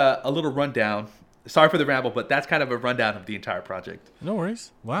kind of a little rundown. Sorry for the ramble, but that's kind of a rundown of the entire project. No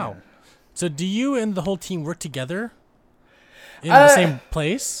worries. Wow. Yeah. So do you and the whole team work together in the same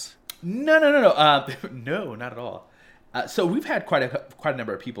place? No. No, not at all. So we've had quite a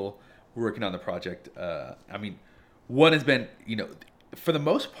number of people working on the project. I mean, one has been, for the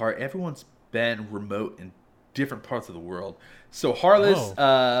most part, everyone's been remote in different parts of the world. So Harless,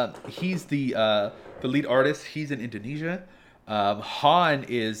 he's the lead artist. He's in Indonesia. Han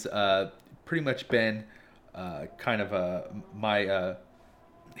is pretty much been kind of my.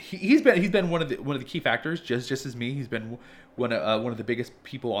 He's been one of the key factors, just as me. He's been one of the biggest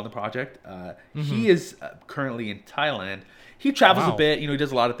people on the project. He is currently in Thailand. He travels a bit. You know, he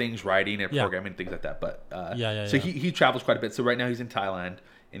does a lot of things, writing and programming and things like that. But so he travels quite a bit. So right now he's in Thailand,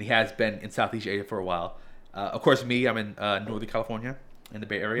 and he has been in Southeast Asia for a while. Of course, me, I'm in Northern California, in the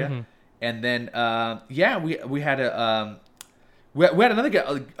Bay Area, and then we had another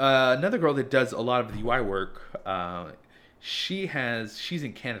girl that does a lot of the UI work. She's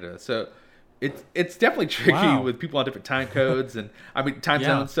in Canada, so it's definitely tricky with people on different time codes and time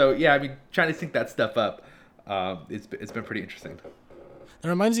zones. So trying to sync that stuff up, it's been pretty interesting. It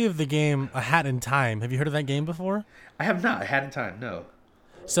reminds me of the game A Hat in Time. Have you heard of that game before? I have not. A Hat in Time, no.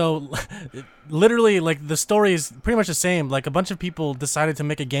 So, literally, like, the story is pretty much the same. Like, a bunch of people decided to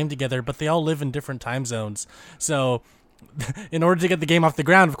make a game together, but they all live in different time zones. So, in order to get the game off the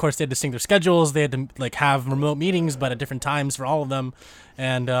ground, of course, they had to sync their schedules. They had to, like, have remote meetings, but at different times for all of them.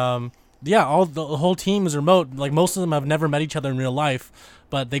 And, the whole team is remote. Like, most of them have never met each other in real life,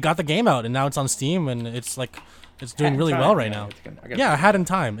 but they got the game out, and now it's on Steam, and it's, like, it's doing really well right now. Yeah, A Hat in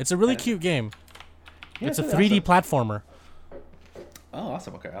Time. It's a really cute game. It's a 3D platformer. Oh,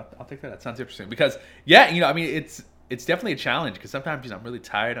 awesome. Okay, I'll take that. That sounds interesting because, it's definitely a challenge because sometimes I'm really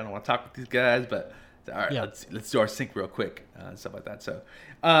tired. I don't want to talk with these guys, but all right, let's do our sync real quick and stuff like that. So,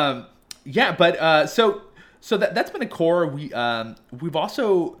 so that's been a core. We've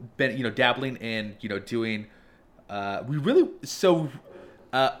also been dabbling in doing. One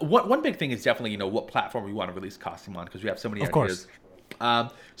big thing is definitely what platform we want to release Costume on because we have so many ideas.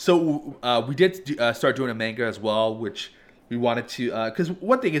 We did start doing a manga as well, which. We wanted to, because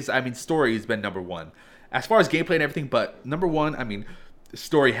one thing is, story has been number one. As far as gameplay and everything, but number one, the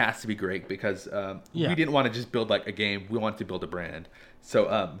story has to be great because we didn't want to just build like a game. We wanted to build a brand.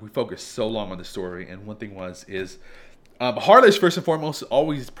 So we focused so long on the story. And one thing is Harless, first and foremost,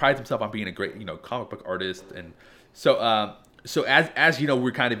 always prides himself on being a great, comic book artist. And so as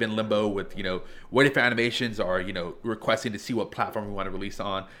we're kind of in limbo with, what if animations are, requesting to see what platform we want to release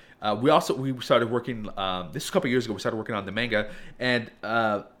on. We started working. This was a couple years ago. We started working on the manga, and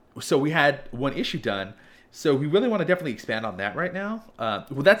so we had one issue done. So we really want to definitely expand on that right now.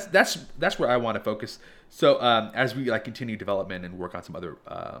 That's where I want to focus. So as we continue development and work on some other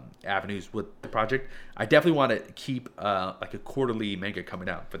avenues with the project, I definitely want to keep a quarterly manga coming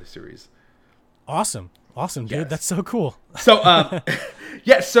out for the series. Awesome, dude. Yes. That's so cool. So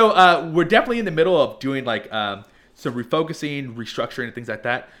So we're definitely in the middle of doing some refocusing, restructuring, and things like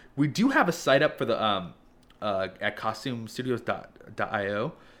that. We do have a site up for the at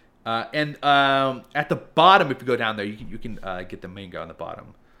costumestudios.io, and at the bottom, if you go down there, you can get the manga on the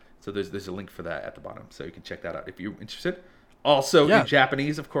bottom. So there's a link for that at the bottom, so you can check that out if you're interested. Also in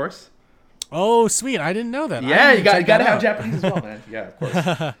Japanese, of course. Oh, sweet! I didn't know that. Yeah, you got to have Japanese as well, man. Yeah, of course.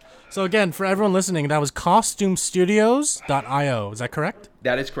 So again, for everyone listening, that was costumestudios.io. Is that correct?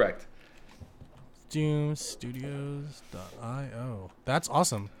 That is correct. costumestudios.io. That's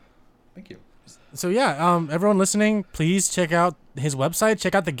awesome. Thank you. So everyone listening, please check out his website.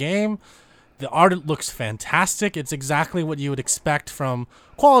 Check out the game. The art looks fantastic. It's exactly what you would expect from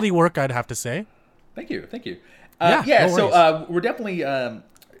quality work, I'd have to say. Thank you. No we're definitely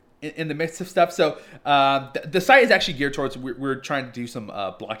in the midst of stuff. So the site is actually geared towards we're trying to do some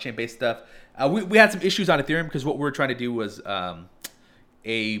blockchain based stuff. We had some issues on Ethereum because what we were trying to do was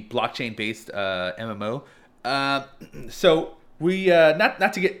a blockchain based MMO. So we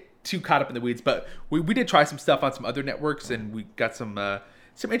not to get too caught up in the weeds, but we did try some stuff on some other networks and we got some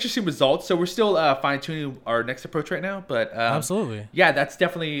interesting results. So we're still fine tuning our next approach right now. But absolutely, that's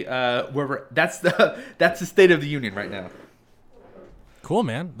definitely where that's the state of the union right now. Cool,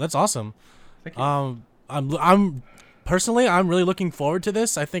 man. That's awesome. Thank you. I'm personally really looking forward to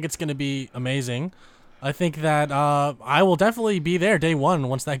this. I think it's going to be amazing. I think that I will definitely be there day one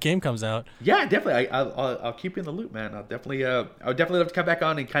once that game comes out. Yeah, definitely. I'll keep you in the loop, man. I would definitely love to come back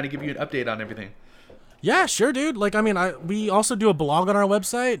on and kind of give you an update on everything. Yeah, sure, dude. We also do a blog on our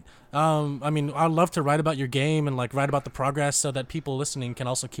website. I'd love to write about your game and write about the progress so that people listening can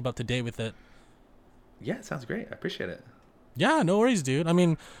also keep up to date with it. Yeah, it sounds great. I appreciate it. Yeah, no worries, dude. Do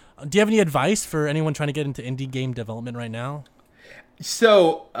you have any advice for anyone trying to get into indie game development right now?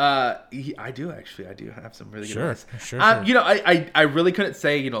 So, I do actually. I do have some really good advice. Sure. I really couldn't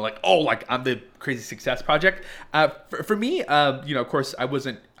say, I'm the crazy success project. For me, of course, I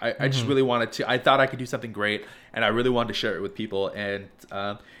wasn't. I just really wanted to. I thought I could do something great, and I really wanted to share it with people. And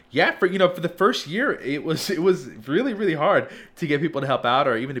yeah, for the first year, it was really really hard to get people to help out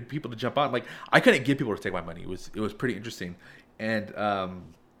or even to people to jump on. Like I couldn't get people to take my money. It was pretty interesting, and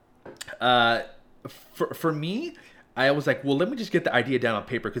for me, I was like, well, let me just get the idea down on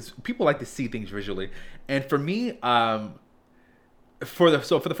paper because people like to see things visually, and for me, for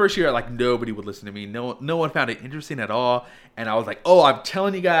the first year, like nobody would listen to me. No one found it interesting at all, and I was like, oh, I'm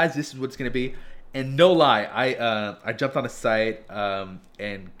telling you guys, this is what's gonna be. And no lie, I jumped on a site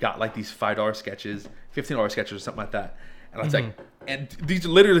and got like these $5 sketches, $15 sketches or something like that. And I was like, and these are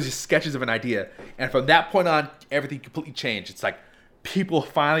literally just sketches of an idea. And from that point on, everything completely changed. It's like people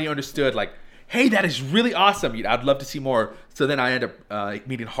finally understood, like, hey, that is really awesome. I'd love to see more. So then I ended up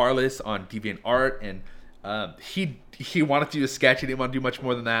meeting Harless on DeviantArt, and he wanted to do a sketch. He didn't want to do much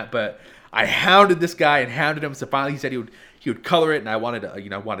more than that, but I hounded this guy and hounded him. So finally, he said he would color it, and I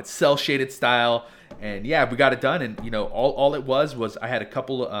wanted cell shaded style, and yeah, we got it done. And all it was I had a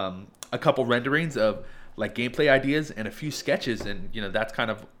couple renderings of like gameplay ideas and a few sketches, and that's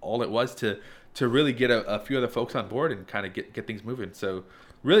kind of all it was to really get a few other folks on board and kind of get things moving. So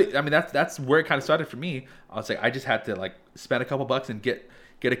really, I mean that's where it kind of started for me. I was like, I just had to like spend a couple bucks and get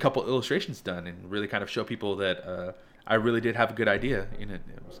a couple illustrations done and really kind of show people that I really did have a good idea.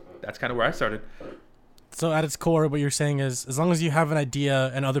 That's kind of where I started. So at its core, what you're saying is, as long as you have an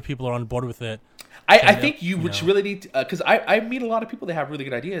idea and other people are on board with it, I think you really need to, because I meet a lot of people that have really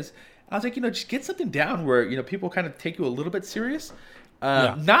good ideas. I was like, just get something down where people kind of take you a little bit serious.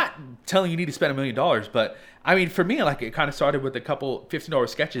 Not telling you need to spend $1 million, but I mean, for me, like it kind of started with a couple $15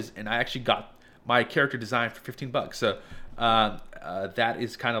 sketches, and I actually got my character design for $15. So that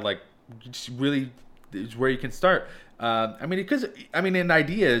is kind of like just really is where you can start. I mean, because an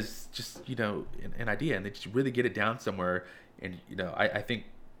idea is just an idea, and they just really get it down somewhere. And I think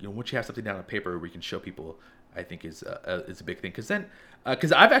once you have something down on paper where you can show people, I think is a big thing.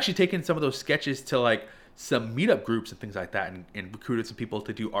 Because I've actually taken some of those sketches to like some meetup groups and things like that, and recruited some people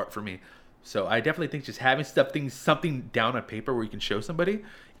to do art for me. So I definitely think just having something down on paper where you can show somebody.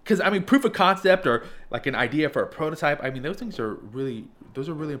 Because proof of concept or like an idea for a prototype, those things are really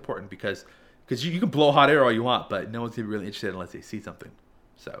important because you can blow hot air all you want, but no one's gonna be really interested unless they see something.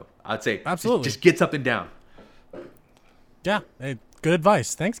 So I'd say absolutely just get something down. Yeah, hey, good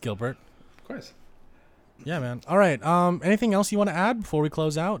advice. Thanks, Gilbert. Of course. Yeah, man. All right. Anything else you want to add before we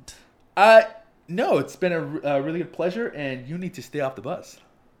close out? No, it's been a really good pleasure, and you need to stay off the bus.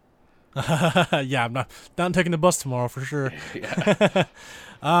 Yeah, I'm not taking the bus tomorrow for sure. Yeah.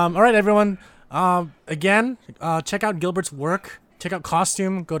 All right, everyone. Again, check out Gilbert's work. Check out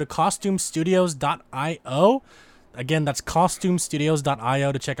Costume. Go to costumestudios.io. Again, that's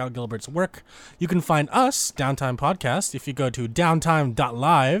costumestudios.io to check out Gilbert's work. You can find us, Downtime Podcast, if you go to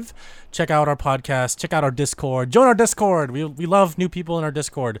downtime.live. Check out our podcast. Check out our Discord. Join our Discord. We love new people in our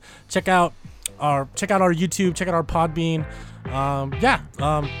Discord. Check out our YouTube. Check out our Podbean.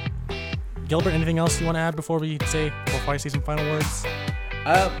 Gilbert, anything else you want to add before I say some final words?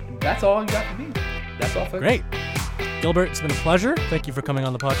 That's all you got for me. That's all, folks. Great. Gilbert, it's been a pleasure. Thank you for coming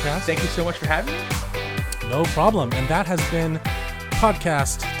on the podcast. Thank you so much for having me. No problem. And that has been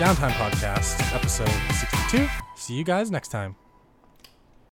Downtime Podcast, episode 62. See you guys next time.